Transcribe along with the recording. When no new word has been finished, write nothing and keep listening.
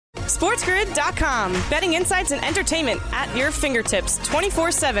SportsGrid.com. Betting insights and entertainment at your fingertips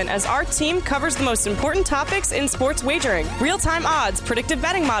 24/7 as our team covers the most important topics in sports wagering. Real-time odds, predictive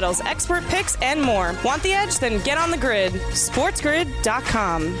betting models, expert picks, and more. Want the edge? Then get on the grid.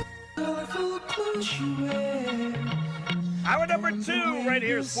 SportsGrid.com. Hour number 2 right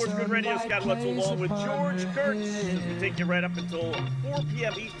here, Sports Grid Radio. Scott Wetzel along with George Kurtz. We take you right up until 4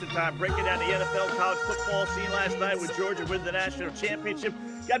 p.m. Eastern time, breaking down the NFL college football scene last night with Georgia win the national championship.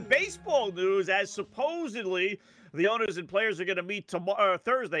 Got baseball news as supposedly the owners and players are going to meet tomorrow,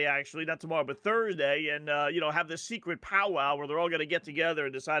 Thursday actually, not tomorrow, but Thursday, and have this secret powwow where they're all going to get together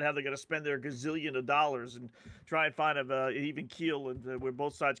and decide how they're going to spend their gazillion of dollars and try and find an even keel and where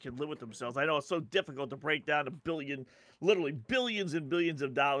both sides can live with themselves. I know it's so difficult to break down literally billions and billions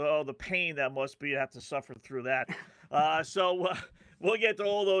of dollars. Oh, the pain that must be to have to suffer through that. We'll get to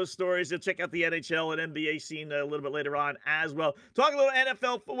all those stories. Check out the NHL and NBA scene a little bit later on as well. Talk a little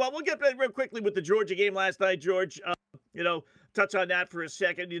NFL. Well, we'll get back real quickly with the Georgia game last night, George. Touch on that for a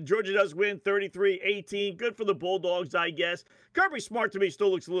second. Georgia does win 33-18. Good for the Bulldogs, I guess. Kirby Smart, to me,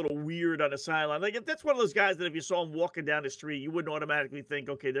 still looks a little weird on the sideline. Like, that's one of those guys that if you saw him walking down the street, you wouldn't automatically think,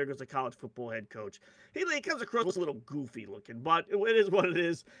 okay, there goes a college football head coach. He comes across a little goofy looking, but it is what it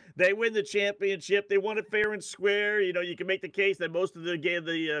is. They win the championship. They won it fair and square. You can make the case that most of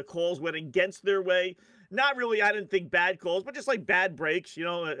the calls went against their way. Not really, I didn't think bad calls, but just like bad breaks,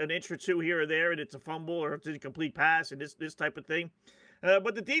 an inch or two here or there, and it's a fumble or it's a complete pass and this type of thing.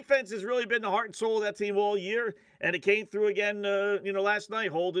 But the defense has really been the heart and soul of that team all year, and it came through again, last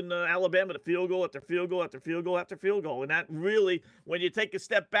night, holding Alabama to field goal after field goal after field goal after field goal. And that really, when you take a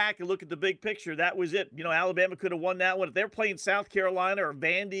step back and look at the big picture, that was it. Alabama could have won that one. If they're playing South Carolina or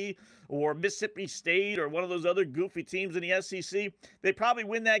Vandy or Mississippi State or one of those other goofy teams in the SEC, they probably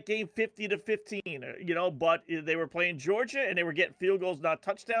win that game 50-15, but they were playing Georgia and they were getting field goals, not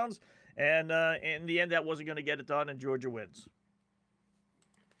touchdowns. And in the end, that wasn't going to get it done, and Georgia wins.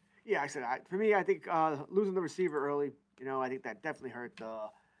 Yeah, for me, I think losing the receiver early, I think that definitely hurt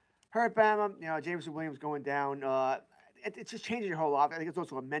Bama. Jameson Williams going down. It's just changing your whole life. I think it's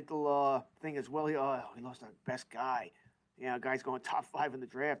also a mental thing as well. He lost our best guy. Guy's going top 5 in the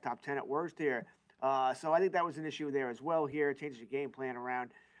draft, top 10 at worst here. So I think that was an issue there as well here. It changes your game plan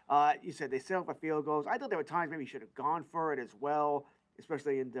around. You said they settled for field goals. I thought there were times maybe he should have gone for it as well,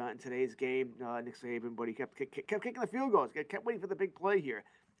 especially in today's game, Nick Saban, but he kept kicking the field goals, kept waiting for the big play here.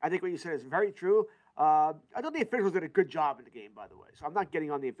 I think what you said is very true. I thought the officials did a good job in the game, by the way. So I'm not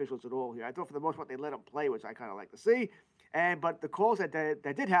getting on the officials at all here. I thought for the most part they let them play, which I kind of like to see. But the calls that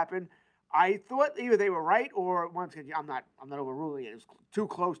did happen, I thought either they were right or once again, I'm not overruling it. It was too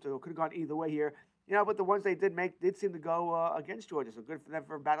close to. It could have gone either way here. But the ones they did make did seem to go against Georgia. So good for them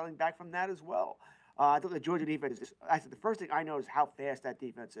for battling back from that as well. I thought the Georgia defense the first thing I know is how fast that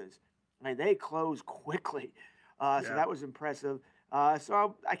defense is. I mean, they close quickly. So that was impressive.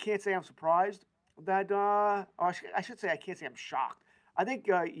 So I can't say I'm surprised that, or I should say I can't say I'm shocked. I think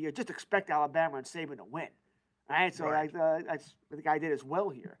you just expect Alabama and Saban to win. All right, so right. I think I did as well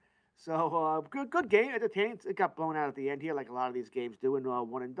here. So good game, entertaining. It got blown out at the end here, like a lot of these games do in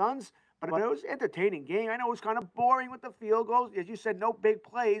one and dones. But it was an entertaining game. I know it was kind of boring with the field goals, as you said, no big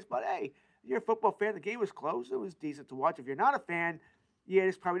plays. But hey, you're a football fan. The game was close. It was decent to watch. If you're not a fan,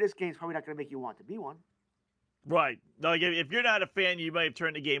 this game's probably not going to make you want to be one. Right. No, if you're not a fan, you might have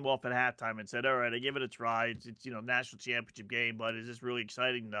turned the game off at halftime and said, all right, I give it a try. It's national championship game, but is this really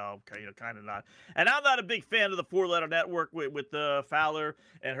exciting? No, kind of not. And I'm not a big fan of the four-letter network with Fowler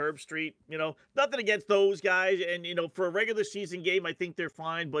and Herb Street. Nothing against those guys. And, for a regular season game, I think they're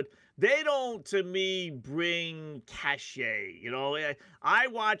fine, but they don't, to me, bring cachet. I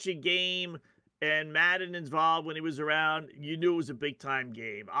watch a game and Madden involved when he was around, you knew it was a big-time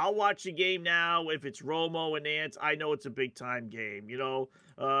game. I'll watch the game now. If it's Romo and Nance, I know it's a big-time game.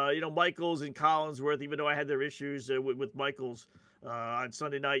 Michaels and Collinsworth, even though I had their issues with Michaels on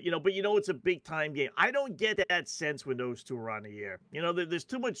Sunday night, but it's a big-time game. I don't get that sense when those two are on the air. There's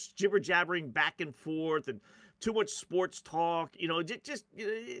too much jibber-jabbering back and forth and too much sports talk. Just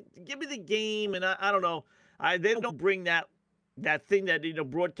give me the game, and I don't know. They don't bring that thing that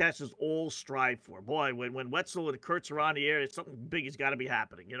broadcasters all strive for. Boy, when Wetzel and Kurtz are on the air, something big has got to be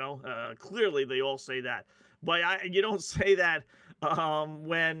happening. Clearly they all say that, but you don't say that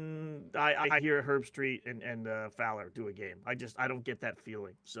when I hear Herb Street and Fowler do a game. I don't get that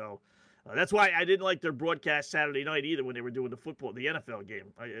feeling. So that's why I didn't like their broadcast Saturday night either when they were doing the NFL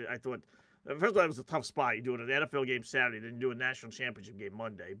game. I thought first of all it was a tough spot. You doing an NFL game Saturday, then you do a national championship game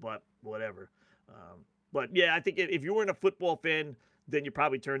Monday, but whatever. But, yeah, I think if you weren't a football fan, then you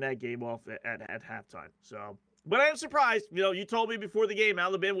probably turn that game off at halftime. So But I am surprised. You told me before the game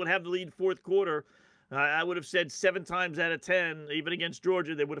Alabama would have the lead fourth quarter. I would have said 7 times out of 10, even against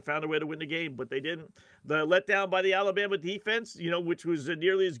Georgia, they would have found a way to win the game, but they didn't. The letdown by the Alabama defense, which was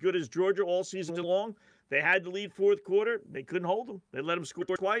nearly as good as Georgia all season long, they had the lead fourth quarter. They couldn't hold them. They let them score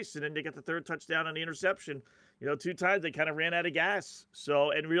twice, and then they got the third touchdown on the interception. 2 times they kind of ran out of gas.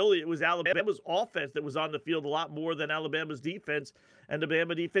 So, and really, it was Alabama's offense that was on the field a lot more than Alabama's defense, and the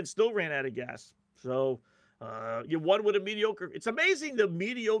Bama defense still ran out of gas. So, you won with a mediocre. It's amazing the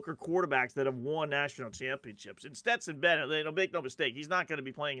mediocre quarterbacks that have won national championships. And Stetson Bennett, make no mistake, he's not going to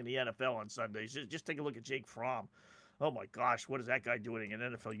be playing in the NFL on Sundays. Just take a look at Jake Fromm. Oh my gosh, what is that guy doing in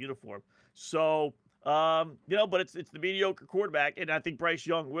an NFL uniform? So, but it's the mediocre quarterback, and I think Bryce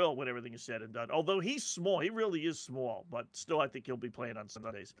Young will when everything is said and done. Although he's small, he really is small, but still I think he'll be playing on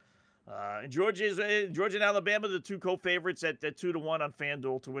Sundays. And Georgia and Alabama, the 2 co-favorites at 2-1 on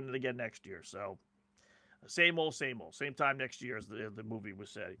FanDuel to win it again next year. So. Same old. Same time next year as the movie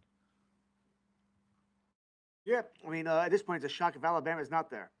was saying. Yeah, at this point, it's a shock if Alabama's not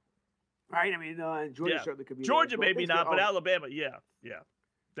there. Right? Georgia certainly could be. Georgia maybe not, but Alabama, yeah.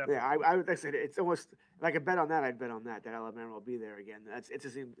 Definitely. Yeah, I said it's almost like a bet on that. I'd bet on that Alabama will be there again. It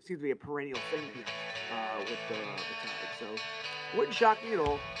seems to be a perennial thing here with the Tide. So wouldn't shock me at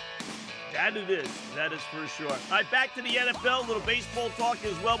all. That it is. That is for sure. All right, back to the NFL. A little baseball talk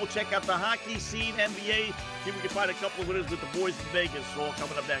as well. We'll check out the hockey scene, NBA. See if we can find a couple of winners with the boys in Vegas. All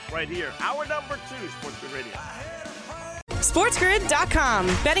coming up next right here. Hour number 2, Sports Grid Radio. SportsGrid.com.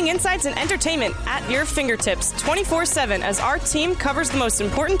 Betting insights and entertainment at your fingertips 24/7 as our team covers the most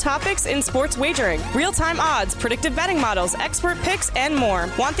important topics in sports wagering. Real-time odds, predictive betting models, expert picks, and more.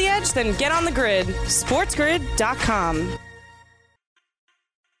 Want the edge? Then get on the grid. SportsGrid.com.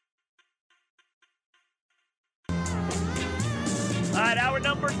 All right, hour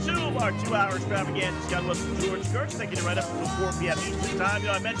number 2 of our 2-hour extravaganza. Scott Wilson, George Kurtz, taking it right up until 4 p.m. Eastern time.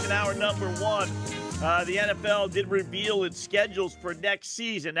 I mentioned hour number 1. The NFL did reveal its schedules for next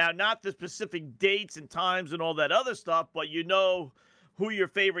season. Now, not the specific dates and times and all that other stuff, but who your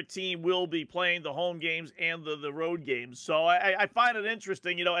favorite team will be playing, the home games and the road games. So I find it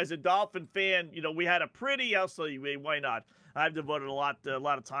interesting, as a Dolphin fan, we had a pretty, I'll tell you, why not? I've devoted a lot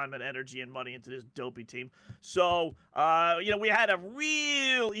of time and energy and money into this dopey team. So, we had a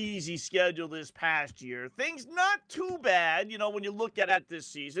real easy schedule this past year. Things not too bad, when you look at it this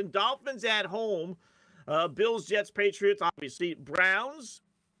season. Dolphins at home, Bills, Jets, Patriots, obviously. Browns,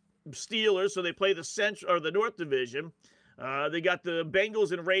 Steelers, so they play the North Division. They got the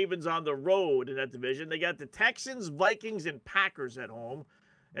Bengals and Ravens on the road in that division. They got the Texans, Vikings, and Packers at home.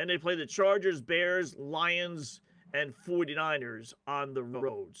 And they play the Chargers, Bears, Lions, and 49ers on the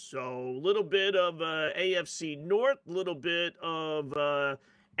road. So a little bit of AFC North, a little bit of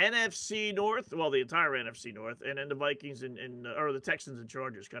NFC North, well, the entire NFC North, and then the Vikings or the Texans and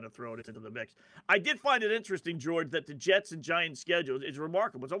Chargers kind of throw it into the mix. I did find it interesting, George, that the Jets and Giants schedule is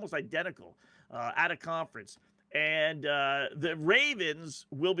remarkable. It's almost identical out of conference. And the Ravens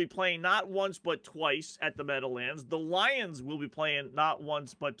will be playing not once but twice at the Meadowlands. The Lions will be playing not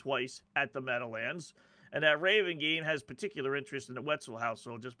once but twice at the Meadowlands. And that Raven game has particular interest in the Wetzel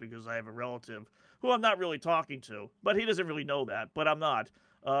household just because I have a relative who I'm not really talking to, but he doesn't really know that, but I'm not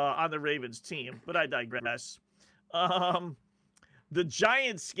on the Ravens team. But I digress. The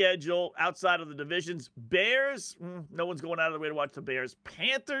Giants schedule outside of the divisions, Bears, no one's going out of the way to watch the Bears.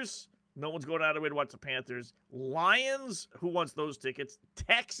 Panthers, no one's going out of the way to watch the Panthers. Lions, who wants those tickets?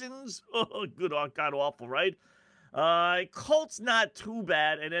 Texans, oh, good, God awful, right? Colts, not too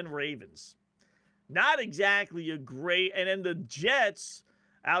bad, and then Ravens. Not exactly a great, and then the Jets,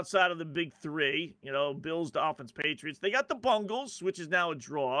 outside of the big 3, Bills, Dolphins, Patriots, they got the Bungles, which is now a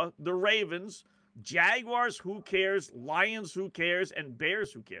draw, the Ravens, Jaguars, who cares, Lions, who cares, and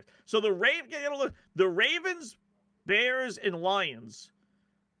Bears, who cares. So the Ravens, Bears, and Lions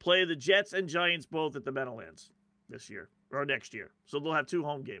play the Jets and Giants both at the Meadowlands this year, or next year. So they'll have 2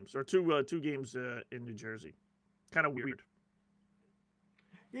 home games, or two games in New Jersey. Kind of weird.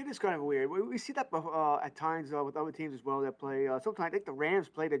 It is kind of weird. We see that at times with other teams as well that play. Sometimes I think the Rams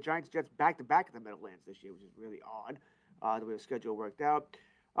play the Giants, Jets back-to-back at the Meadowlands this year, which is really odd, the way the schedule worked out.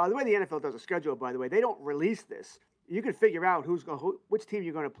 The way the NFL does a schedule, by the way, they don't release this. You can figure out which team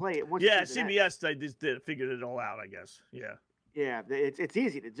you're going to play at one. Yeah, CBS they just figured it all out, I guess. Yeah. Yeah, it's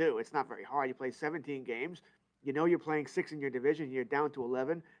easy to do. It's not very hard. You play 17 games. You're playing 6 in your division. You're down to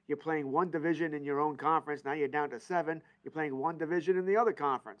 11. You're playing 1 division in your own conference. Now you're down to 7. You're playing 1 division in the other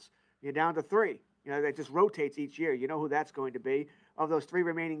conference. You're down to 3. That just rotates each year. You know who that's going to be. Of those 3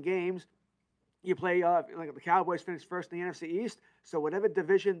 remaining games, you play like the Cowboys finished first in the NFC East. So whatever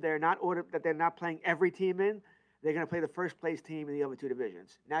division they're not playing every team in, they're going to play the first place team in the other two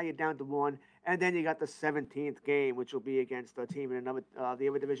divisions. Now you're down to one, and then you got the 17th game, which will be against a team in another the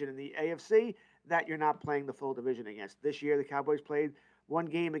other division in the AFC that you're not playing the full division against. This year, the Cowboys played one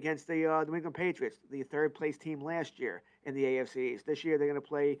game against the New England Patriots, the third place team last year in the AFC East. This year, they're going to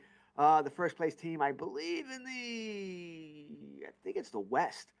play the first place team, I believe, I think it's the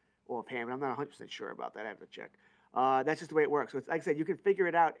West offhand, but I'm not 100% sure about that. I have to check. That's just the way it works. So it's, like I said, you can figure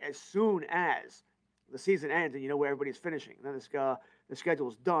it out as soon as the season ends and you know where everybody's finishing. Then the schedule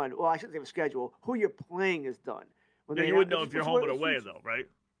is done. Well, I shouldn't say the schedule. Who you're playing is done. Yeah, you would know if you're home and away, though, right?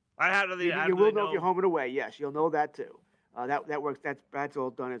 You will know if you're home and away. Yes, you'll know that too. That works. That's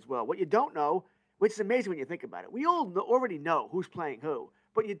all done as well. What you don't know, which is amazing when you think about it, we all already know who's playing who.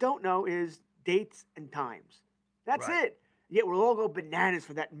 What you don't know is dates and times. That's it. Yet we'll all go bananas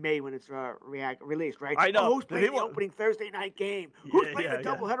for that in May when it's released, right? I know. Oh, who's playing the opening Thursday night game? Who's playing the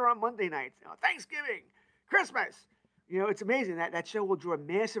doubleheader on Monday nights? Thanksgiving, Christmas. It's amazing that show will draw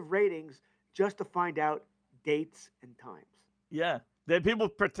massive ratings just to find out dates and times. Yeah. Then people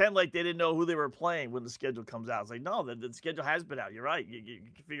pretend like they didn't know who they were playing when the schedule comes out. It's like, no, the schedule has been out. You're right. You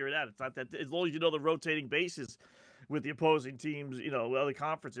can figure it out. It's not that, as long as you know the rotating bases with the opposing teams, other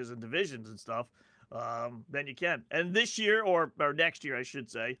conferences and divisions and stuff, then you can. And this year, or next year, I should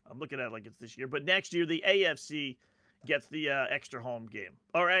say, I'm looking at it like it's this year, but next year, the AFC gets the extra home game,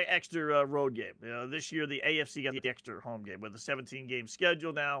 or extra road game. This year, the AFC got the extra home game with a 17-game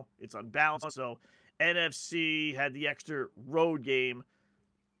schedule now. It's unbalanced, so NFC had the extra road game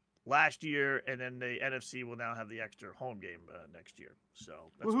last year, and then the NFC will now have the extra home game next year.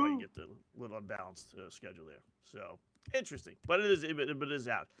 So that's why you get the little unbalanced schedule there. So interesting, but it is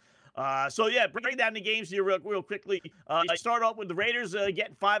out. Breaking down the games here real quickly. I start off with the Raiders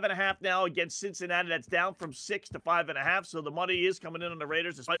getting 5.5 now against Cincinnati. That's down from 6 to 5.5. So the money is coming in on the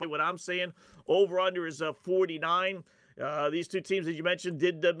Raiders, despite what I'm saying. Over/under is 49. These two teams, as you mentioned,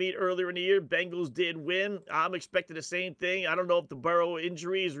 did meet earlier in the year. Bengals did win. I'm expecting the same thing. I don't know if the Burrow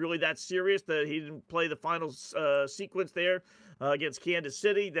injury is really that serious that he didn't play the final sequence there against Kansas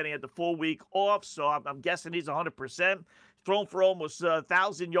City. Then he had the full week off, so I'm guessing he's 100%. Thrown for almost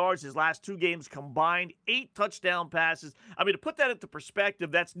 1,000 yards his last two games combined, 8 touchdown passes. I mean, to put that into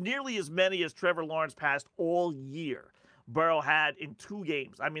perspective, that's nearly as many as Trevor Lawrence passed all year. Burrow had in 2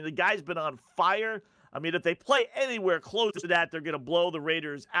 games. I mean, the guy's been on fire. I mean, if they play anywhere close to that, they're going to blow the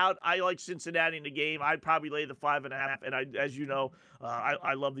Raiders out. I like Cincinnati in the game. I'd probably lay the 5.5, and as you know,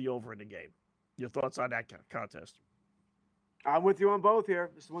 I love the over in the game. Your thoughts on that contest? I'm with you on both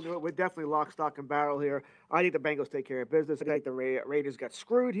here. This is one we're definitely lock, stock, and barrel here. I think the Bengals take care of business. I think the Raiders got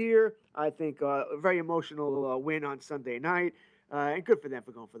screwed here. I think a very emotional win on Sunday night. And good for them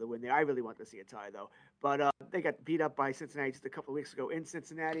for going for the win there. I really want to see a tie, though. But they got beat up by Cincinnati just a couple of weeks ago in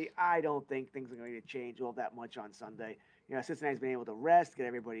Cincinnati. I don't think things are going to change all that much on Sunday. Cincinnati's been able to rest, get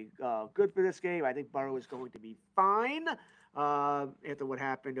everybody good for this game. I think Burrow is going to be fine after what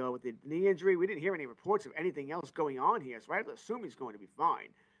happened with the knee injury. We didn't hear any reports of anything else going on here, so I have to assume he's going to be fine.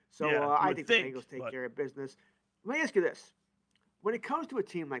 So I think the Bengals take care of business. Let me ask you this. When it comes to a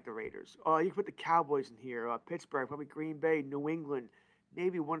team like the Raiders, you can put the Cowboys in here, Pittsburgh, probably Green Bay, New England,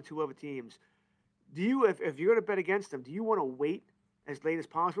 maybe 1 or 2 other teams. Do you, if you're going to bet against them, do you want to wait as late as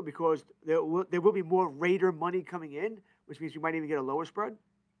possible because there will be more Raider money coming in, which means you might even get a lower spread?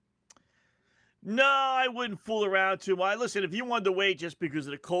 No, I wouldn't fool around too much. Listen, if you wanted to wait just because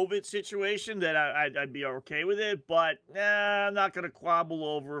of the COVID situation, then I'd be okay with it. But I'm not going to quabble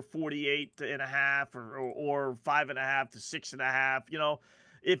over 48.5 or 5.5 to 6.5.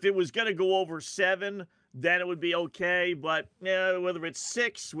 If it was going to go over 7, then it would be okay. But whether it's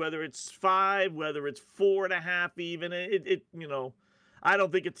 6, whether it's 5, whether it's 4.5, even I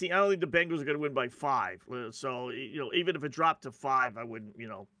don't think the Bengals are going to win by 5. So even if it dropped to 5, I wouldn't.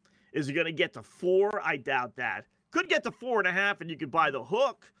 Is it going to get to 4? I doubt that. Could get to 4.5, and you could buy the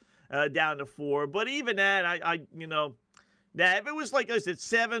hook down to 4. But even that, if it was like I said,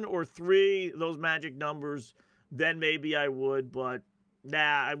 7 or 3, those magic numbers, then maybe I would. But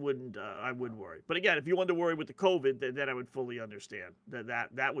I wouldn't. I wouldn't worry. But again, if you wanted to worry with the COVID, then I would fully understand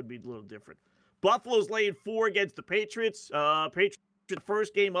that would be a little different. Buffalo's laying 4 against the Patriots. The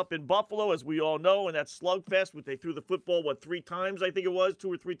first game up in Buffalo, as we all know, and that slugfest, where they threw the football, 3 times, I think it was,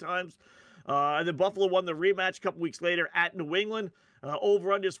 2 or 3 times. And then Buffalo won the rematch a couple weeks later at New England.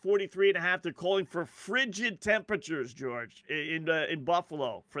 Over-under is 43.5. They're calling for frigid temperatures, George, in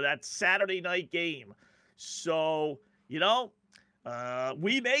Buffalo for that Saturday night game. So,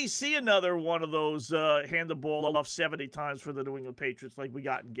 we may see another one of those hand the ball off 70 times for the New England Patriots like we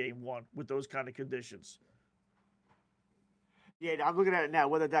got in Game 1 with those kind of conditions. Yeah, I'm looking at it now,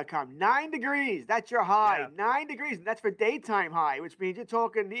 weather.com. 9 degrees. That's your high. Yeah. 9 degrees. And that's for daytime high, which means you're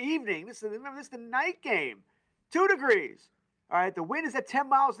talking the evening. Remember, this is the night game. 2 degrees. All right, the wind is at 10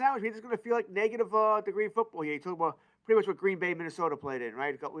 miles an hour, which means it's going to feel like negative degree football here. You talk about pretty much what Green Bay, Minnesota played in,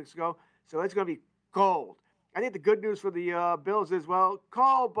 right, a couple weeks ago. So it's going to be cold. I think the good news for the Bills is, well,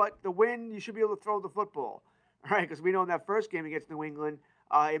 cold, but the wind, you should be able to throw the football. All right, because we know in that first game against New England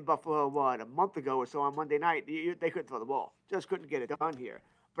in Buffalo, a month ago or so on Monday night, they couldn't throw the ball. Just couldn't get it done here.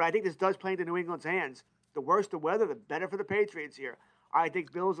 But I think this does play into New England's hands. The worse the weather, the better for the Patriots here. I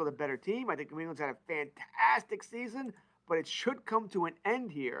think Bills are the better team. I think New England's had a fantastic season, but it should come to an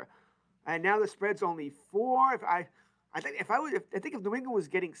end here. And now the spread's only 4. I think if New England was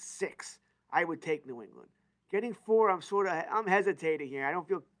getting 6, I would take New England. Getting 4, I'm hesitating here. I don't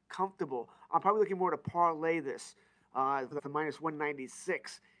feel comfortable. I'm probably looking more to parlay this with the minus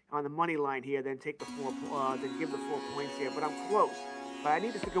 196 on the money line here, then take the 4, then give the 4 points here. But I'm close. But I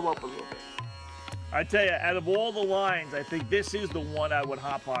need this to go up a little bit. I tell you, out of all the lines, I think this is the one I would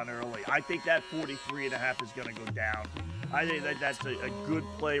hop on early. I think that 43.5 is going to go down. I think that's a good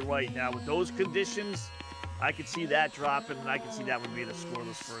play right now. With those conditions, I could see that dropping, and I could see that would be the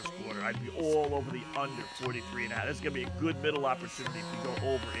scoreless first quarter. I'd be all over the under 43.5. This is going to be a good middle opportunity if you go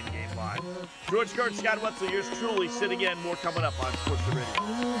over in-game live. George Kurtz, Scott Wetzel, yours truly, sitting in. More coming up on Sports Grid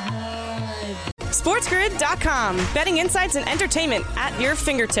Radio. SportsGrid.com. Betting insights and entertainment at your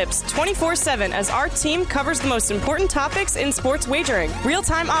fingertips 24/7 as our team covers the most important topics in sports wagering.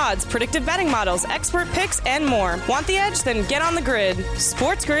 Real-time odds, predictive betting models, expert picks, and more. Want the edge? Then get on the grid.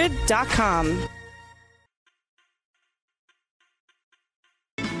 SportsGrid.com.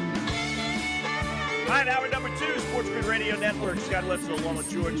 All right, hour number 2, Sports Grid Radio Network. Scott Wetzel along with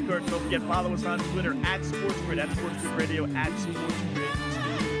George Kurtz. Don't forget, follow us on Twitter at Sports Grid, at Sports Grid Radio, at Sports Grid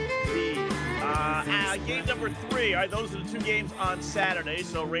TV. Game number 3. All right, those are the 2 games on Saturday.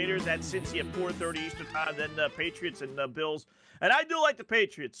 So Raiders at Cincy at 4:30 Eastern time, then the Patriots and the Bills. And I do like the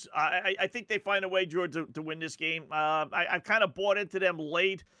Patriots. I think they find a way, George, to win this game. I've kind of bought into them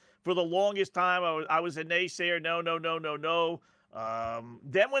late. For the longest time, I was a naysayer. No.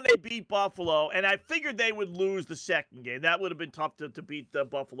 Then when they beat Buffalo, and I figured they would lose the second game. That would have been tough to beat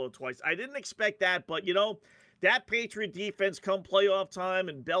Buffalo twice. I didn't expect that, but, that Patriot defense come playoff time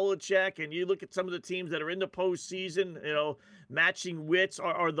and Belichick, and you look at some of the teams that are in the postseason, matching wits.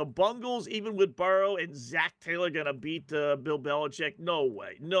 Are the Bungles, even with Burrow and Zach Taylor, going to beat Bill Belichick? No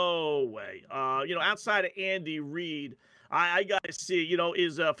way. Outside of Andy Reid, I got to see,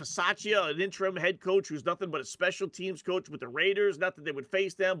 is Fasaccia an interim head coach who's nothing but a special teams coach with the Raiders? Not that they would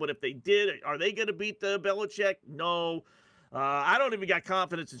face them, but if they did, are they going to beat Belichick? No. I don't even got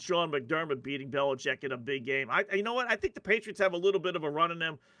confidence in Sean McDermott beating Belichick in a big game. You know what? I think the Patriots have a little bit of a run in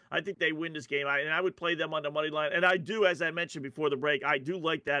them. I think they win this game, and I would play them on the money line. And I do, as I mentioned before the break, I do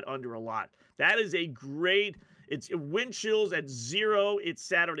like that under a lot. That is a great. It's wind chills at 0. It's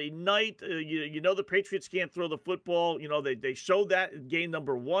Saturday night. The Patriots can't throw the football. They showed that in game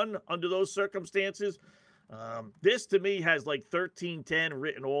number 1 under those circumstances. This, to me, has like 13-10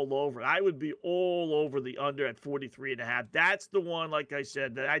 written all over. I would be all over the under at 43.5. That's the one, like I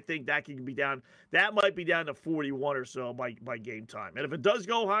said, that I think that can be down. That might be down to 41 or so by game time. And if it does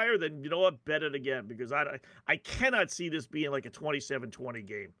go higher, then you know what? Bet it again, because I cannot see this being like a 27-20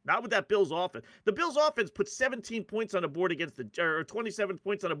 game. Not with that Bills offense. The Bills offense put 17 points on the board against or 27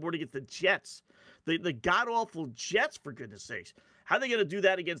 points on the board against the Jets. The god-awful Jets, for goodness sakes. How are they going to do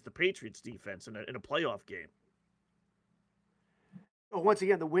that against the Patriots defense in a playoff game? Well, once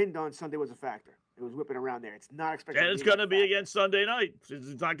again, the wind on Sunday was a factor. It was whipping around there. It's not expected. And it's going to be again Sunday night.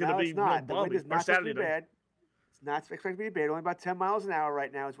 It's not going to be it's not. The wind is not Saturday night. Bad. It's not expected to be bad. Only about 10 miles an hour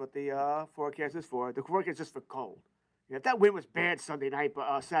right now is what the forecast is for. The forecast is just for cold. If that wind was bad Saturday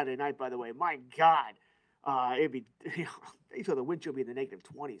night, by the way, my God, it'd be. You saw the wind chill be in the negative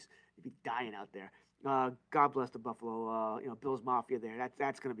 20s. You'd be dying out there. God bless the Buffalo, Bills Mafia there.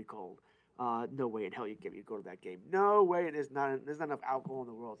 That's going to be cold. No way in hell you go to that game. No way. There's not enough alcohol in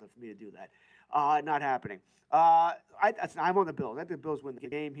the world for me to do that. Not happening. I'm on the Bills. I think the Bills win the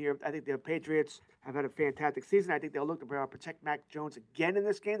game here. I think the Patriots have had a fantastic season. I think they'll look to protect Mac Jones again in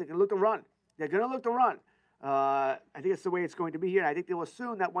this game. They're going to look to run. I think that's the way it's going to be here. I think they'll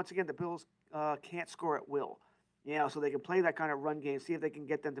assume that once again the Bills can't score at will. So they can play that kind of run game, see if they can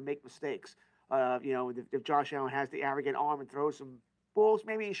get them to make mistakes. If Josh Allen has the arrogant arm and throws some balls,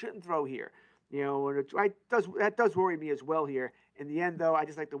 maybe he shouldn't throw here. That does worry me as well here. In the end, though, I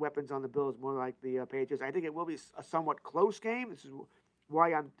just like the weapons on the Bills more like the Patriots. I think it will be a somewhat close game. This is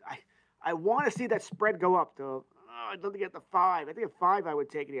why I want to see that spread go up. I'd love to get the 5. I think at 5 I would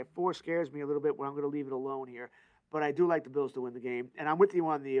take it. At 4 scares me a little bit, where I'm going to leave it alone here. but I do like the Bills to win the game, and I'm with you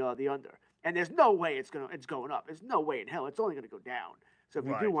on the under. And there's no way it's going up. There's no way in hell it's only going to go down. So if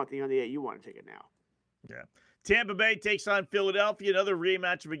you do want the under, you want to take it now. Yeah. Tampa Bay takes on Philadelphia, another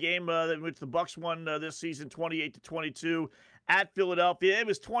rematch of a game in which the Bucs won this season 28-22 at Philadelphia. It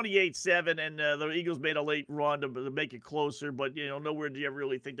was 28-7, and the Eagles made a late run to make it closer, but nowhere do you ever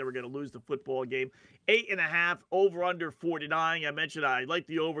really think they were going to lose the football game. 8.5, over under 49. I mentioned I like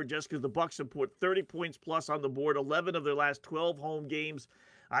the over just because the Bucs have put 30 points plus on the board, 11 of their last 12 home games.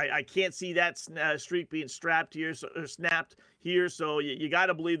 I can't see that streak being snapped here, so you got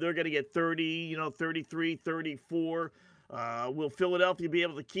to believe they're going to get 30, 33, 34. Will Philadelphia be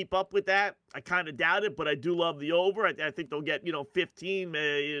able to keep up with that? I kind of doubt it, but I do love the over. I think they'll get, 15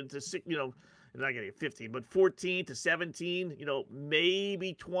 to 6, they're not going to get 15, but 14 to 17,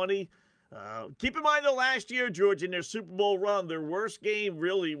 maybe 20. Keep in mind, though, last year, George, in their Super Bowl run, their worst game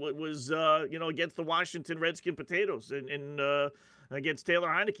really was, against the Washington Redskin Potatoes against Taylor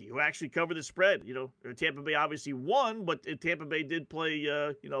Heineke, who actually covered the spread. Tampa Bay obviously won, but Tampa Bay did play,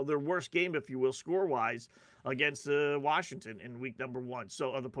 their worst game, if you will, score-wise, against Washington in week number 1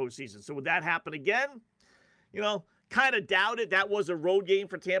 of the postseason. So would that happen again? Kind of doubt it. That was a road game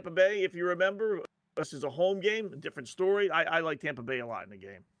for Tampa Bay, if you remember. This is a home game, a different story. I like Tampa Bay a lot in the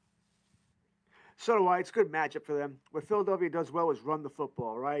game. So do I. It's a good matchup for them. What Philadelphia does well is run the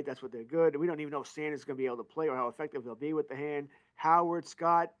football, right? That's what they're good. We don't even know if Sanders is going to be able to play or how effective they'll be with the hand. Howard,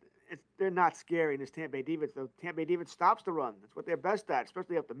 Scott, they're not scary in this Tampa Bay defense. The Tampa Bay defense stops the run. That's what they're best at,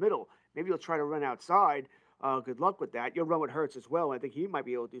 especially up the middle. Maybe you'll try to run outside. Good luck with that. You'll run with Hurts as well. I think he might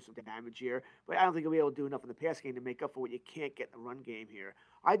be able to do some damage here, but I don't think he'll be able to do enough in the pass game to make up for what you can't get in the run game here.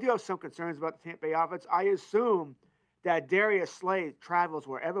 I do have some concerns about the Tampa Bay offense. I assume that Darius Slay travels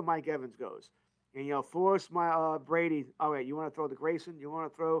wherever Mike Evans goes. And, force my Brady. All right, you want to throw to Grayson? You want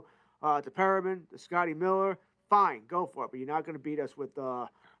to throw to Perriman, to Scotty Miller? Fine, go for it. But you're not going to beat us with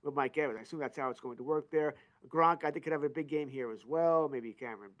Mike Evans. I assume that's how it's going to work there. Gronk, I think, could have a big game here as well. Maybe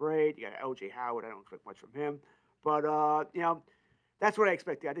Cameron Brate. You got O.J. Howard. I don't expect much from him. But, that's what I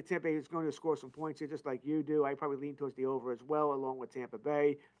expect. I think Tampa Bay is going to score some points here, just like you do. I probably lean towards the over as well, along with Tampa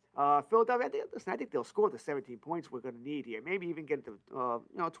Bay. Philadelphia, I think they'll score the 17 points we're going to need here. Maybe even get to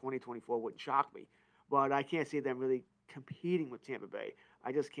 20, 24 wouldn't shock me. But I can't see them really competing with Tampa Bay.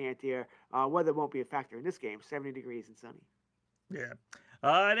 I just can't here. Weather won't be a factor in this game. 70 degrees and sunny. Yeah.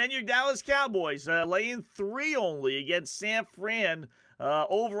 And then your Dallas Cowboys laying 3 only against San Fran,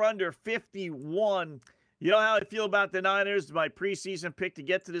 over under 51. You know how I feel about the Niners, my preseason pick to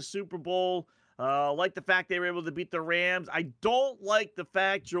get to the Super Bowl. Like the fact they were able to beat the Rams. I don't like the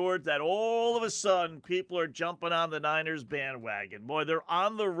fact, George, that all of a sudden people are jumping on the Niners bandwagon. Boy, they're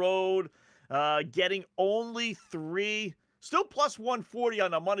on the road, getting only 3. Still plus 140 on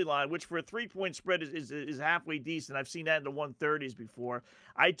the money line, which for a 3-point spread is halfway decent. I've seen that in the 130s before.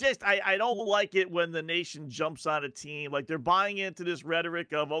 I don't like it when the nation jumps on a team. Like, they're buying into this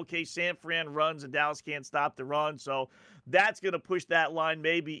rhetoric of, okay, San Fran runs and Dallas can't stop the run. So that's going to push that line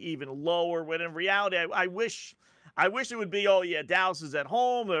maybe even lower. When in reality, I wish it would be, oh, yeah, Dallas is at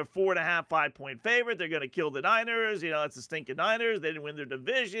home. They're 4.5, 5-point favorite. They're going to kill the Niners. It's the stinking Niners. They didn't win their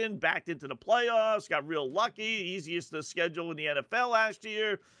division, backed into the playoffs, got real lucky, easiest to schedule in the NFL last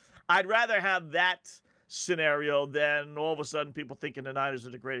year. I'd rather have that scenario than all of a sudden people thinking the Niners are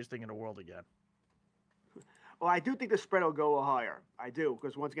the greatest thing in the world again. Well, I do think the spread will go higher. I do,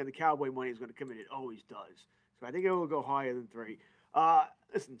 because once again, the Cowboy money is going to come in. It always does. So I think it will go higher than 3.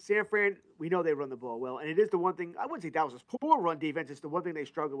 Listen, San Fran, we know they run the ball well, and it is the one thing. I wouldn't say Dallas' poor run defense. It's the one thing they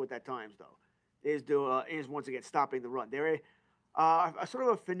struggle with at times, though. Is once again stopping the run. They're a sort of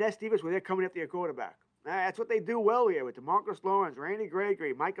a finesse defense where they're coming after your quarterback. That's what they do well here with DeMarcus Lawrence, Randy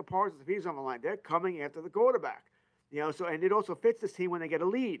Gregory, Micah Parsons. If he's on the line, they're coming after the quarterback. So and it also fits this team when they get a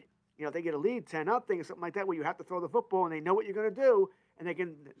lead. If they get a lead, 10-0, something like that, where you have to throw the football and they know what you're going to do, and they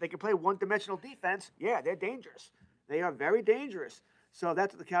can play one-dimensional defense. Yeah, they're dangerous. They are very dangerous. So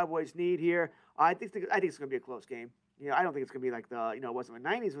that's what the Cowboys need here. I think it's going to be a close game. I don't think it's going to be like it was in the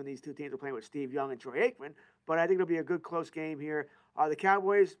 90s when these two teams were playing with Steve Young and Troy Aikman. But I think it'll be a good close game here. The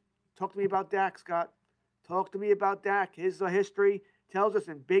Cowboys, talk to me about Dak, Scott. Talk to me about Dak. His history tells us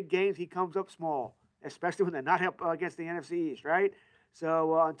in big games he comes up small, especially when they're not up against the NFC East, right?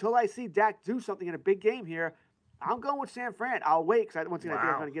 So until I see Dak do something in a big game here, I'm going with San Fran. I'll wait because once again, I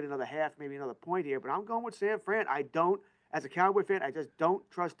think I'm going to get another half, maybe another point here. But I'm going with San Fran. As a Cowboy fan, I just don't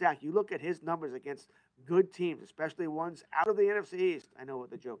trust Dak. You look at his numbers against good teams, especially ones out of the NFC East. I know what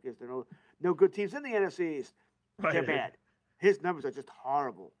the joke is. There are no good teams in the NFC East. They're bad. His numbers are just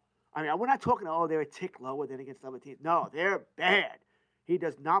horrible. I mean, we're not talking, they're a tick lower than against other teams. No, they're bad. He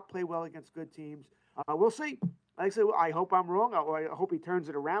does not play well against good teams. We'll see. Like I said, I hope I'm wrong, or I hope he turns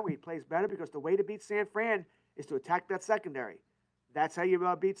it around when he plays better, because the way to beat San Fran is to attack that secondary. That's how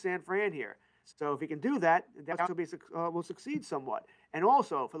you beat San Fran here. So if he can do that, will succeed somewhat. And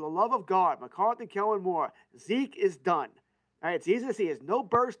also, for the love of God, McCarthy, Kellen Moore, Zeke is done. All right, it's easy to see. There's no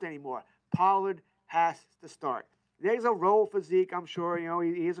burst anymore. Pollard has to start. There's a role for Zeke, I'm sure. You know,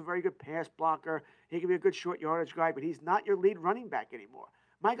 he is a very good pass blocker. He can be a good short yardage guy, but he's not your lead running back anymore.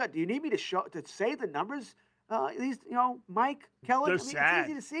 My God, do you need me to say the numbers? These, Mike, Kellen, They're sad. It's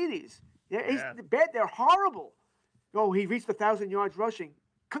easy to see these. They're horrible. Oh, he reached 1,000 yards rushing.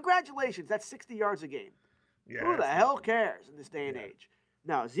 Congratulations, that's 60 yards a game. Yeah, Who the hell cares in this day and age?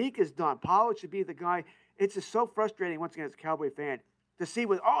 No, Zeke is done. Pollard should be the guy. It's just so frustrating, once again, as a Cowboy fan, to see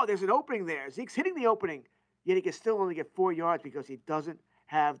there's an opening there. Zeke's hitting the opening, yet he can still only get 4 yards because he doesn't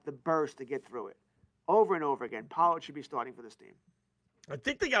have the burst to get through it. Over and over again, Pollard should be starting for this team. I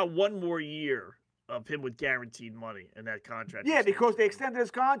think they got one more year of him with guaranteed money in that contract. Yeah, because they extended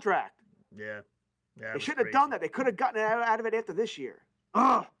his contract. Yeah. They shouldn't have done that. They could have gotten out of it after this year.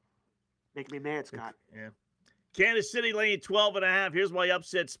 Ugh. Making me mad, Scott. Yeah. Kansas City laying 12.5. Here's my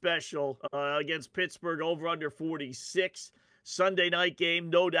upset special against Pittsburgh, over under 46. Sunday night game.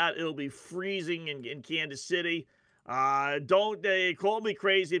 No doubt it'll be freezing in Kansas City. Don't call me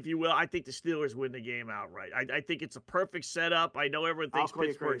crazy, if you will. I think the Steelers win the game outright. I think it's a perfect setup. I know everyone thinks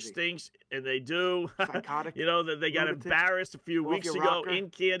Pittsburgh stinks, and they do. Psychotic. They got embarrassed a few weeks ago in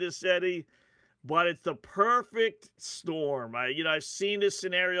Kansas City. But it's the perfect storm. I've seen this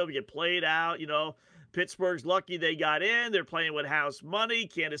scenario get played out. Pittsburgh's lucky they got in. They're playing with house money.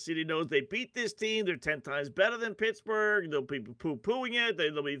 Kansas City knows they beat this team. They're 10 times better than Pittsburgh. They'll be poo-pooing it.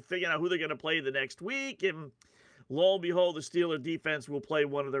 They'll be figuring out who they're going to play the next week. And lo and behold, the Steelers defense will play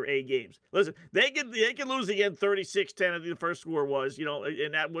one of their A games. Listen, they can lose again 36-10, I think the first score was,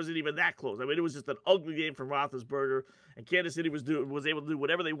 and that wasn't even that close. I mean, it was just an ugly game from Roethlisberger, and Kansas City was able to do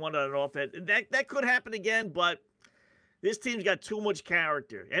whatever they wanted on offense. That could happen again, but this team's got too much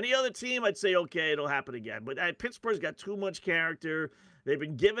character. Any other team, I'd say, okay, it'll happen again. But Pittsburgh's got too much character. They've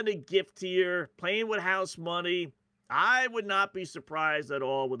been given a gift here, playing with house money. I would not be surprised at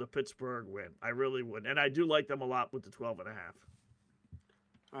all with a Pittsburgh win. I really would. And I do like them a lot with the 12.5.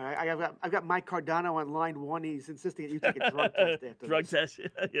 All right, I've got Mike Cardano on line one. He's insisting that you take a drug test after Drug this. test,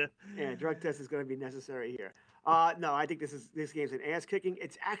 yeah. Yeah, drug test is going to be necessary here. No, I think this game's an ass kicking.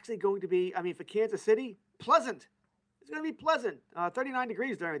 It's actually going to be, for Kansas City, pleasant. It's going to be pleasant. 39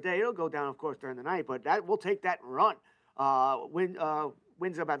 degrees during the day. It'll go down, of course, during the night, but we'll take that and run.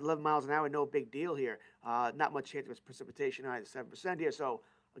 Winds are about 11 miles an hour, no big deal here. Not much chance of precipitation, either 7% here. So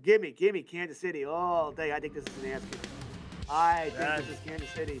give me Kansas City all day. I think this is an ass kick. I think this is Kansas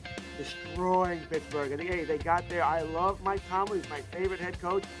City destroying Pittsburgh. And hey, they got there. I love Mike Tomlin. He's my favorite head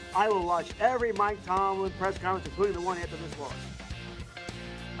coach. I will watch every Mike Tomlin press conference, including the one after this loss.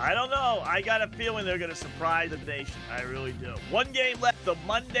 I don't know. I got a feeling they're going to surprise the nation. I really do. One game left, the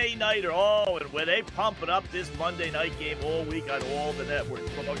Monday Nighter. Oh, and when they pump it up this Monday night game all week on all the networks.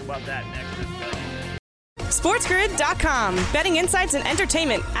 We'll talk about that next. SportsGrid.com. Betting insights and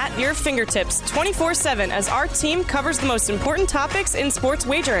entertainment at your fingertips 24/7 as our team covers the most important topics in sports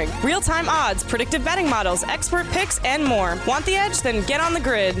wagering. Real-time odds, predictive betting models, expert picks, and more. Want the edge? Then get on the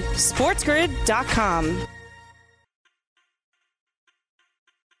grid. SportsGrid.com.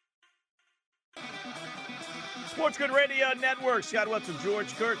 Sports Good Radio Network. Scott Wetzel,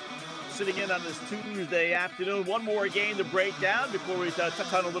 George Kirk, sitting in on this Tuesday afternoon. One more game to break down before we touch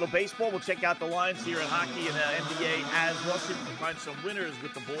on a little baseball. We'll check out the lines here in hockey and NBA as well. See if we can find some winners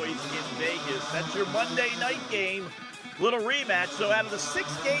with the boys in Vegas. That's your Monday night game. Little rematch. So out of the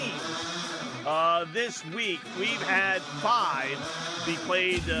 6 games this week, we've had 5 be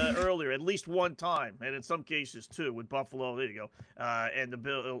played earlier, at least one time, and in some cases 2 with Buffalo. There you go. And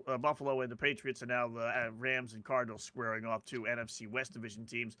the Buffalo and the Patriots, and now the Rams and Cardinals squaring off 2 NFC West Division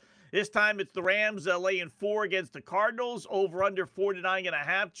teams. This time it's the Rams laying 4 against the Cardinals, over under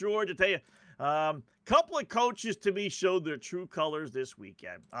 49.5. George, I tell you, couple of coaches to me showed their true colors this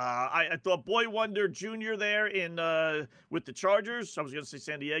weekend. I thought Boy Wonder Jr. there with the Chargers. I was going to say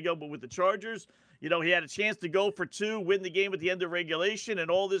San Diego, but with the Chargers, he had a chance to go for 2, win the game at the end of regulation, and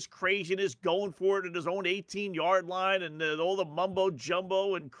all this craziness going for it at his own 18-yard line, and all the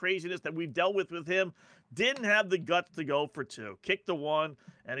mumbo-jumbo and craziness that we've dealt with him. Didn't have the guts to go for 2. Kicked the 1,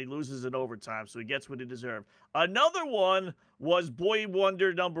 and he loses in overtime, so he gets what he deserved. Another one was Boy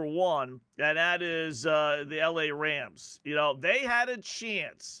Wonder number 1, and that is the L.A. Rams. They had a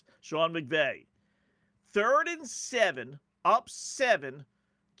chance, Sean McVay. 3rd and 7, up 7,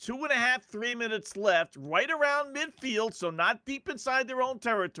 2.5, 3 minutes left, right around midfield, so not deep inside their own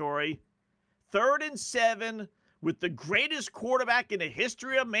territory. 3rd and 7 with the greatest quarterback in the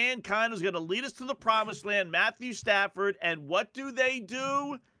history of mankind who's going to lead us to the promised land, Matthew Stafford. And what do?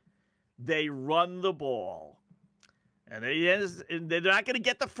 They run the ball. And they're not going to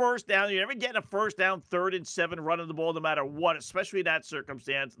get the first down. You're never getting a first down, 3rd and 7, running the ball no matter what, especially in that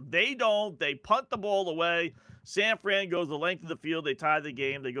circumstance. They don't. They punt the ball away. San Fran goes the length of the field. They tie the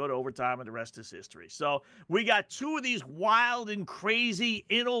game. They go to overtime, and the rest is history. So we got two of these wild and crazy,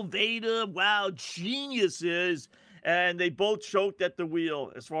 innovative, geniuses, and they both choked at the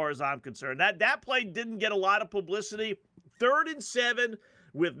wheel as far as I'm concerned. That play didn't get a lot of publicity. 3rd and 7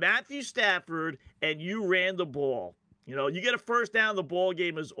 with Matthew Stafford, and you ran the ball. You get a first down, the ball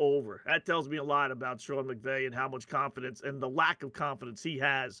game is over. That tells me a lot about Sean McVay and how much confidence and the lack of confidence he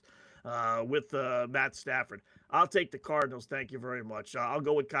has with Matt Stafford. I'll take the Cardinals. Thank you very much. I'll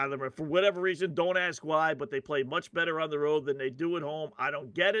go with Kyler Murray. For whatever reason, don't ask why, but they play much better on the road than they do at home. I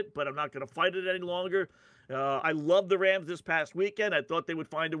don't get it, but I'm not going to fight it any longer. I love the Rams this past weekend. I thought they would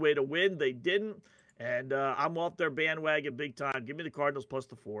find a way to win. They didn't, and I'm off their bandwagon big time. Give me the Cardinals plus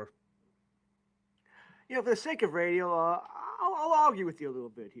the 4. For the sake of radio, I'll argue with you a little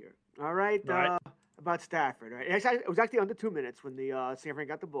bit here. All right? About Stafford. Right? It was actually under 2 minutes when the San Fran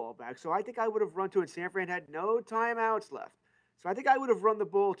got the ball back. So I think I would have run to it. San Fran had no timeouts left. So I think I would have run the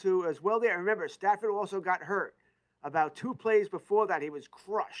ball too as well there. Remember, Stafford also got hurt. About 2 plays before that, he was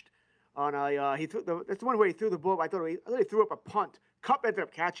crushed. That's the one where he threw the ball. I thought he threw up a punt. Kupp ended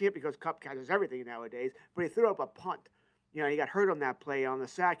up catching it because Kupp catches everything nowadays. But he threw up a punt. He got hurt on that play on the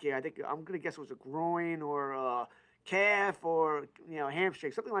sack here. I think I'm going to guess it was a groin or a calf or,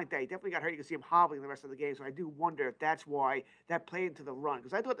 hamstring, something like that. He definitely got hurt. You can see him hobbling the rest of the game. So I do wonder if that's why that played into the run.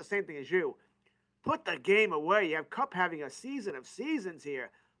 Because I thought the same thing as you. Put the game away. You have Kupp having a season of seasons here.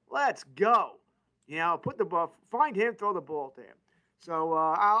 Let's go. Put the ball, find him, throw the ball to him. So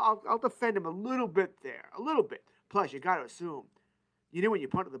I'll defend him a little bit there, a little bit. Plus, you got to assume, when you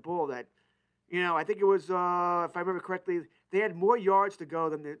punted the ball that, I think it was, if I remember correctly, they had more yards to go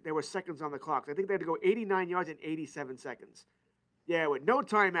than there were seconds on the clock. So I think they had to go 89 yards in 87 seconds. Yeah, with no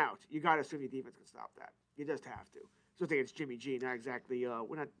timeout, you got to assume your defense can stop that. You just have to. So I think it's Jimmy G, not exactly,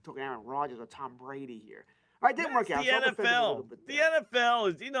 we're not talking Aaron Rodgers or Tom Brady here. All right, didn't work out. The NFL. The NFL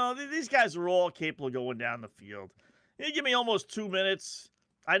is, these guys are all capable of going down the field. You give me almost 2 minutes.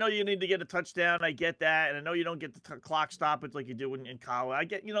 I know you need to get a touchdown. I get that. And I know you don't get the clock stoppage like you do in college. I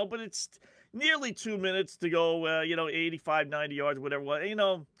get, but it's nearly 2 minutes to go, 85, 90 yards,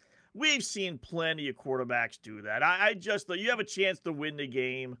 whatever. We've seen plenty of quarterbacks do that. I just thought you have a chance to win the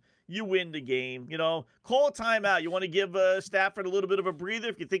game. You win the game. Call a timeout. You want to give Stafford a little bit of a breather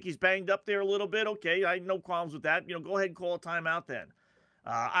if you think he's banged up there a little bit. Okay, I have no problems with that. Go ahead and call a timeout then.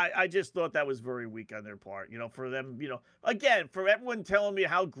 I just thought that was very weak on their part, for them, again, for everyone telling me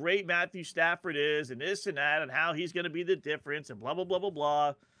how great Matthew Stafford is and this and that and how he's going to be the difference and blah, blah, blah, blah,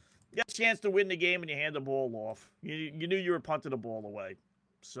 blah. You got a chance to win the game and you hand the ball off. You knew you were punting the ball away.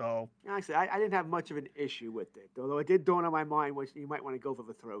 So actually, I didn't have much of an issue with it, although it did dawn on my mind, which you might want to go for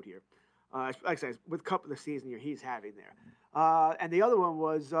the throat here. Like I said, with Kupp of the season here, he's having there. And the other one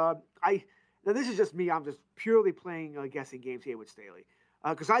was, now this is just me. I'm just purely playing guessing games here with Staley.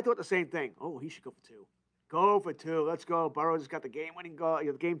 Because I thought the same thing. Oh, he should go for 2. Go for 2. Let's go. Burrow just got the game-winning goal,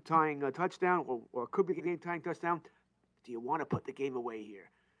 the game-tying touchdown, or could be the game-tying touchdown. Do you want to put the game away here?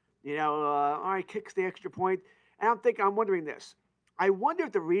 All right, kicks the extra point. And I'm wondering this. I wonder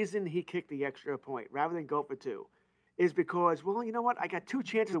if the reason he kicked the extra point rather than go for 2 is because, well, you know what? I got 2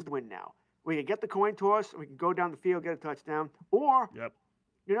 chances to win now. We can get the coin toss, we can go down the field, get a touchdown, or,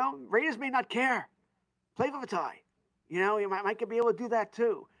 Raiders may not care. Play for the tie. You might be able to do that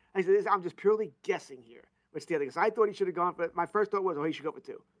too. I'm just purely guessing here with Staley because I thought he should have gone for. My first thought was, he should go for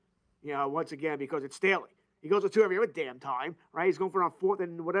 2. Once again because it's Staley. He goes for 2 every damn time, right? He's going for on 4th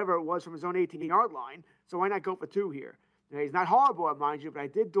and whatever it was from his own 18-yard line. So why not go for 2 here? He's not horrible, mind you, but I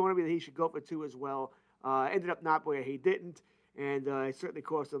did dawn on me that he should go for 2 as well. Ended up not where he didn't, and it certainly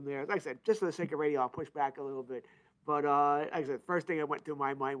cost him there. Like I said, just for the sake of radio, I'll push back a little bit. But like I said, first thing that went through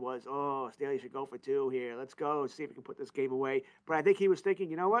my mind was, Staley should go for 2 here. Let's go see if we can put this game away. But I think he was thinking,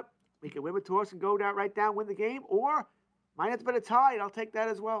 you know what? We can win with toss and go down right down, win the game, or might have to be a tie, and I'll take that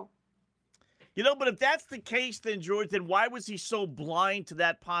as well. But if that's the case, then George, then why was he so blind to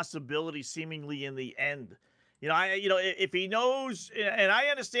that possibility seemingly in the end? If he knows, and I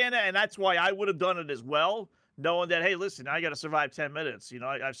understand that, and that's why I would have done it as well, knowing that, hey, listen, I got to survive 10 minutes.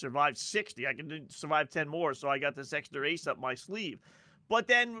 I've survived 60. I can survive 10 more, so I got this extra ace up my sleeve. But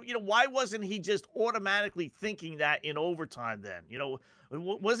then, why wasn't he just automatically thinking that in overtime then?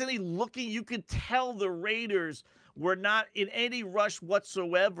 Wasn't he looking? You could tell the Raiders were not in any rush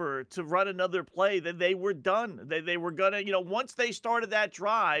whatsoever to run another play. That they were done. They were going to, once they started that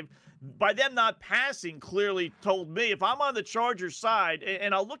drive, by them not passing clearly told me, if I'm on the Chargers side,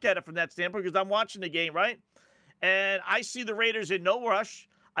 and I'll look at it from that standpoint because I'm watching the game, right? And I see the Raiders in no rush.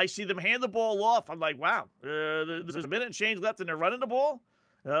 I see them hand the ball off. I'm like, wow, there's a minute and change left and they're running the ball.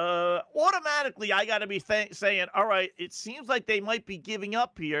 Automatically, I got to be saying, all right, it seems like they might be giving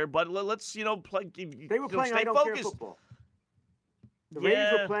up here, but let's, They were playing stay I don't focused. care football. The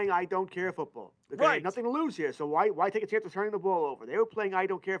Raiders were playing I don't care football. They had nothing to lose here, so why take a chance of turning the ball over? They were playing I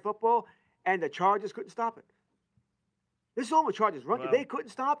don't care football, and the Chargers couldn't stop it. This is all the Chargers run. They couldn't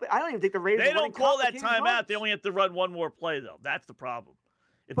stop it. I don't even think the Raiders. They don't call that timeout. They only have to run one more play, though. That's the problem.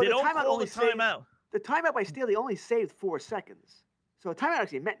 If they don't call the timeout. The timeout by Staley only saved 4 seconds. So the timeout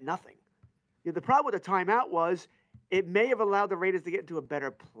actually meant nothing. The problem with the timeout was it may have allowed the Raiders to get into a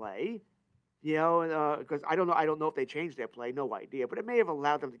better play, because I don't know if they changed their play, no idea. But it may have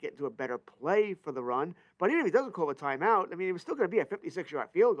allowed them to get into a better play for the run. But even if he doesn't call a timeout, I mean, it was still going to be a 56-yard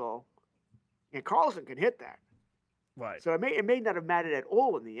field goal, and Carlson can hit that. Right. So it may not have mattered at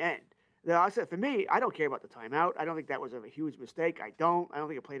all in the end. I said, for me, I don't care about the timeout. I don't think that was a huge mistake. I don't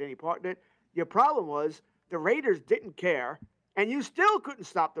think it played any part in it. Your problem was the Raiders didn't care, and you still couldn't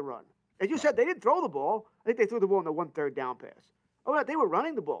stop the run. As you said, they didn't throw the ball. I think they threw the ball in the 1 3rd down pass. Oh, no, they were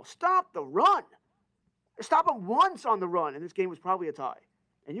running the ball. Stop the run. Stop them once on the run, and this game was probably a tie.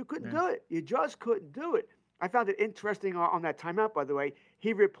 And you couldn't do it. You just couldn't do it. I found it interesting on that timeout, by the way.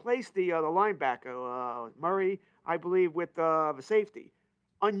 He replaced the linebacker, Murray, I believe, with the safety.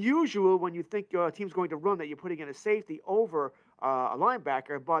 Unusual when you think your team's going to run that you're putting in a safety over a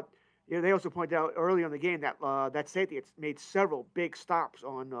linebacker, but they also pointed out early in the game that that safety had made several big stops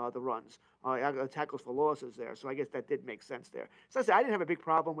on the runs, tackles for losses there. So I guess that did make sense there. So I didn't have a big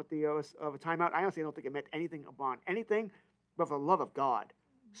problem with the of a timeout. I honestly don't think it meant anything upon anything, but for the love of God,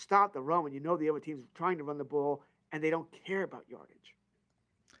 stop the run when you know the other team's trying to run the ball and they don't care about yardage.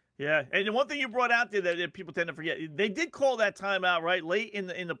 Yeah, and the one thing you brought out there that people tend to forget, they did call that timeout right late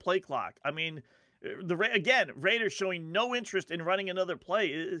in the play clock. I mean, Raiders showing no interest in running another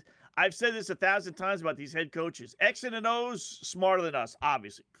play. I've said this 1,000 times about these head coaches. X's and O's smarter than us,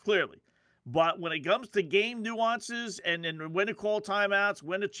 obviously, clearly. But when it comes to game nuances and when to call timeouts,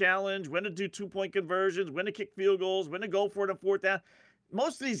 when to challenge, when to do 2-point conversions, when to kick field goals, when to go for it on 4th down,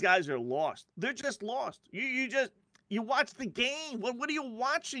 most of these guys are lost. They're just lost. You watch the game. What are you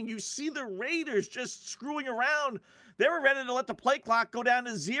watching? You see the Raiders just screwing around. They were ready to let the play clock go down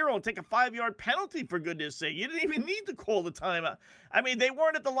to 0 and take a 5-yard penalty, for goodness sake. You didn't even need to call the timeout. I mean, they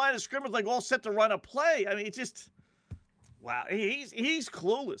weren't at the line of scrimmage like all set to run a play. I mean, it's just, wow, he's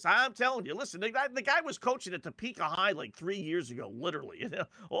clueless. I'm telling you. Listen, the guy was coaching at Topeka High like 3 years ago, literally.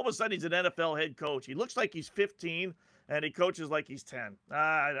 All of a sudden, he's an NFL head coach. He looks like he's 15. And he coaches like he's 10.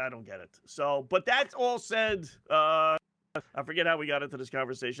 I don't get it. So, but that's all said. I forget how we got into this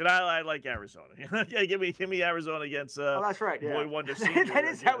conversation. I like Arizona. Yeah, give me Arizona against. Oh, that's right. Yeah. Boy Wonder. That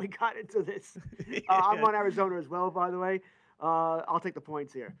is how we got into this. I'm on Arizona as well, by the way. I'll take the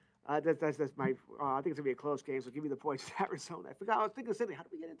points here. That's my. I think it's gonna be a close game. So give me the points to Arizona. I forgot. I was thinking the same thing. How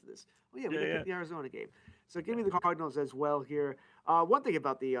did we get into this? Oh yeah, we did the Arizona game. So give me the Cardinals as well here. One thing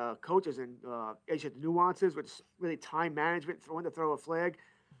about the coaches and the nuances, which is really time management, when to throw a flag.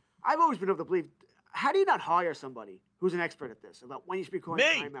 I've always been able to believe. How do you not hire somebody who's an expert at this about when you should be calling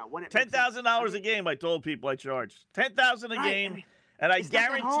timeout? $10,000 a game. I told people I charge $10,000 a game. And I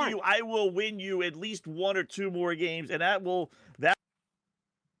guarantee you, I will win you at least 1 or 2 more games, and that.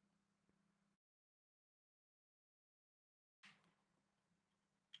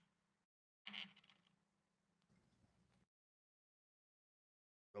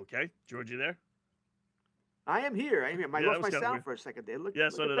 Okay, George, you there? I am here. I lost my sound for a second there. Look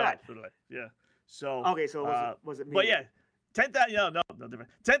so did that. I. Yeah. So. Okay, so was it me? But yeah. 10,000. No different.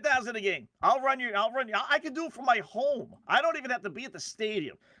 10,000 a game. I'll run you. I can do it from my home. I don't even have to be at the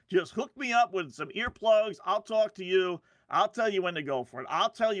stadium. Just hook me up with some earplugs. I'll talk to you. I'll tell you when to go for it. I'll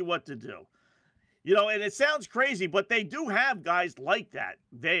tell you what to do. And it sounds crazy, but they do have guys like that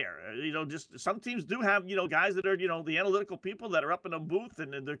there. Just some teams do have, guys that are, the analytical people that are up in a booth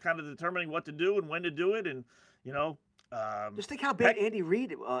and they're kind of determining what to do and when to do it. And, just think how bad Andy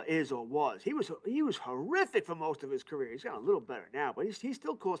Reid is or was. He was horrific for most of his career. He's gotten a little better now, but he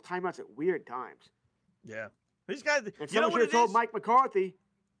still calls timeouts at weird times. Yeah. These guys, and someone should have told Mike McCarthy.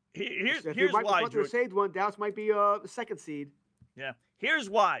 Here's Mike why, McCarthy saved one. Dallas might be the second seed. Yeah.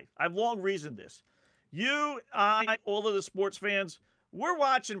 Here's why. I've long reasoned this. You, all of the sports fans, we're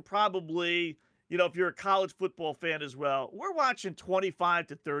watching probably, if you're a college football fan as well, we're watching 25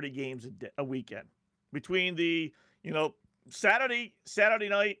 to 30 games a weekend between the, Saturday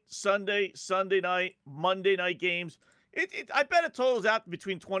night, Sunday night, Monday night games. I bet it totals out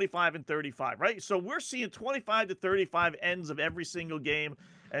between 25 and 35, right? So we're seeing 25 to 35 ends of every single game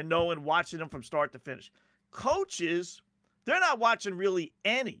and watching them from start to finish. Coaches, they're not watching really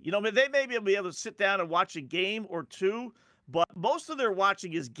any. They may be able to sit down and watch a game or two, but most of their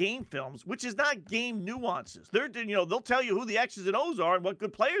watching is game films, which is not game nuances. They'll tell you who the X's and O's are and what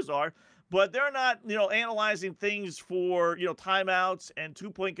good players are, but they're not, analyzing things for, timeouts and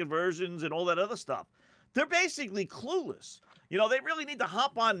two-point conversions and all that other stuff. They're basically clueless. They really need to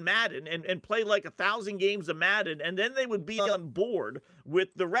hop on Madden and play like 1,000 games of Madden, and then they would be on board with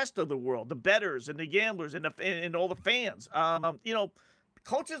the rest of the world, the bettors and the gamblers and all the fans.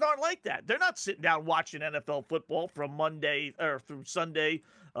 Coaches aren't like that. They're not sitting down watching NFL football from Monday or through Sunday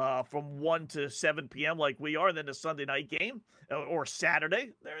from 1 to 7 p.m. like we are, and then the Sunday night game or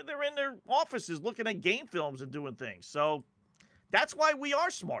Saturday. They're in their offices looking at game films and doing things. So that's why we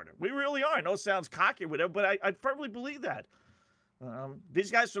are smarter. We really are. I know it sounds cocky or whatever, but I firmly believe that. These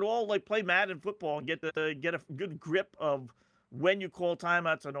guys should all play Madden football and get a good grip of when you call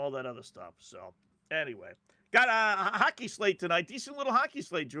timeouts and all that other stuff. So anyway, got a hockey slate tonight. Decent little hockey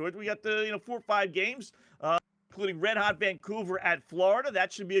slate, George. We got the 4 or 5 games, including Red Hot Vancouver at Florida.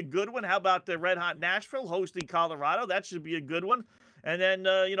 That should be a good one. How about the Red Hot Nashville hosting Colorado? That should be a good one. And then,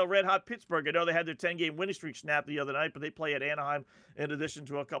 Red Hot Pittsburgh. I know they had their 10-game winning streak snapped the other night, but they play at Anaheim in addition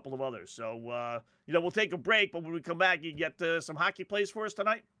to a couple of others. So, we'll take a break, but when we come back, you get some hockey plays for us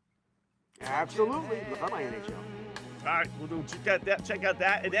tonight? Absolutely. Love my NHL. All right, we'll check out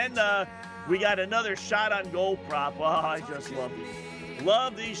that. And then we got another shot on goal prop. Oh, I just love these.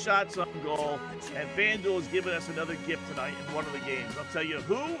 Love these shots on goal. And FanDuel is giving us another gift tonight in one of the games. I'll tell you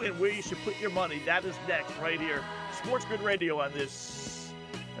who and where you should put your money. That is next right here. Sports Grid Radio on this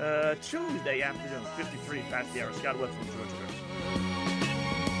Tuesday afternoon, 53 past the hour. Scott Wetzel, George Kurtz.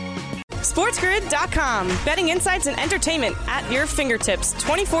 SportsGrid.com. Betting insights and entertainment at your fingertips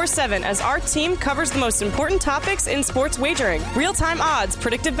 24/7 as our team covers the most important topics in sports wagering. Real-time odds,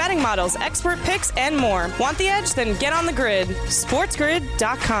 predictive betting models, expert picks, and more. Want the edge? Then get on the grid.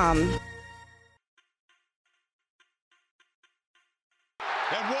 SportsGrid.com. And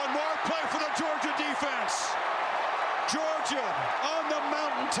one more play for the Georgia defense. Georgia on the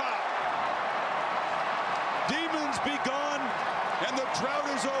mountaintop. Demons be gone, and the drought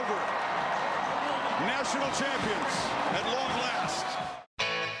is over. National champions at long last.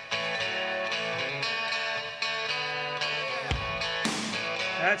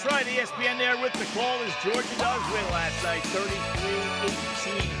 That's right, ESPN there with the call as Georgia does win last night,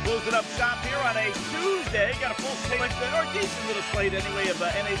 33-18. Closing up shop here on a Tuesday. Got a full slate, or a decent little slate anyway, of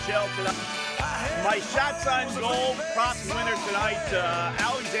NHL tonight. My shots on goal prop winner tonight,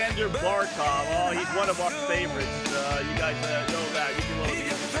 Alexander Barkov. Oh, he's one of our favorites. You guys know that. You can look at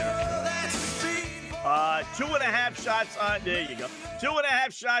it. 2.5 shots on. There you go.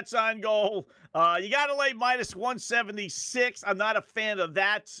 2.5 shots on goal. You got to lay minus 176. I'm not a fan of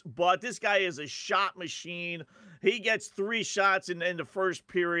that, but this guy is a shot machine. He gets 3 shots in the first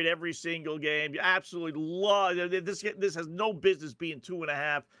period every single game. You absolutely love this. This has no business being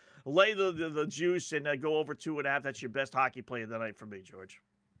 2.5. Lay the juice and go over 2.5. That's your best hockey play of the night for me, George.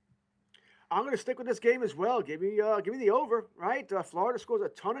 I'm going to stick with this game as well. Give me the over, right? Florida scores a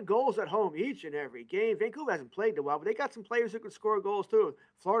ton of goals at home each and every game. Vancouver hasn't played in a while, but they got some players who can score goals too.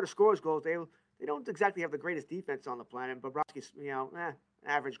 Florida scores goals. They don't exactly have the greatest defense on the planet. Bobrovsky's,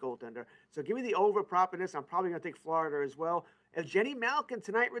 average goaltender. So give me the over prop in this. I'm probably going to take Florida as well. If Jenny Malkin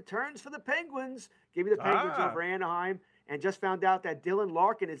tonight returns for the Penguins, give me the Penguins over Anaheim. And just found out that Dylan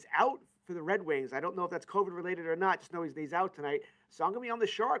Larkin is out for the Red Wings. I don't know if that's COVID-related or not. Just know he's out tonight. So I'm going to be on the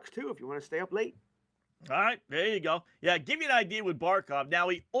Sharks, too, if you want to stay up late. All right, there you go. Yeah, give you an idea with Barkov. Now,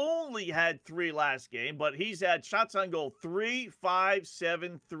 he only had 3 last game, but he's had shots on goal 3, 5,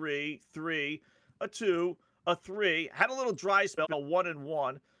 7, 3, 3, a 2, a 3. Had a little dry spell, 1 and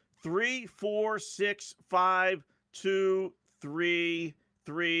 1. 3, 4, 6, 5, 2, 3,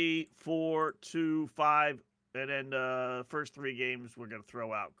 3, 4, 2, 5. And then first 3 games we're going to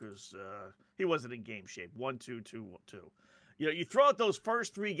throw out because he wasn't in game shape. 1, 2, 2, 2. You throw out those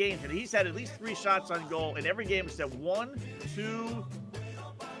first 3 games, and he's had at least 3 shots on goal in every game except 1, 2,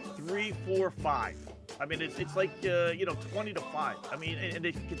 3, 4, 5. I mean, it's like 20 to 5. I mean, and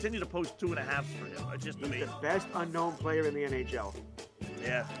they continue to post 2.5s for him. It's just amazing. He's the best unknown player in the NHL.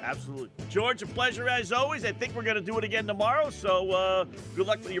 Yeah, absolutely. George, a pleasure as always. I think we're going to do it again tomorrow. So good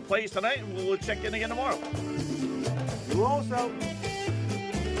luck with your plays tonight, and we'll check in again tomorrow. You also.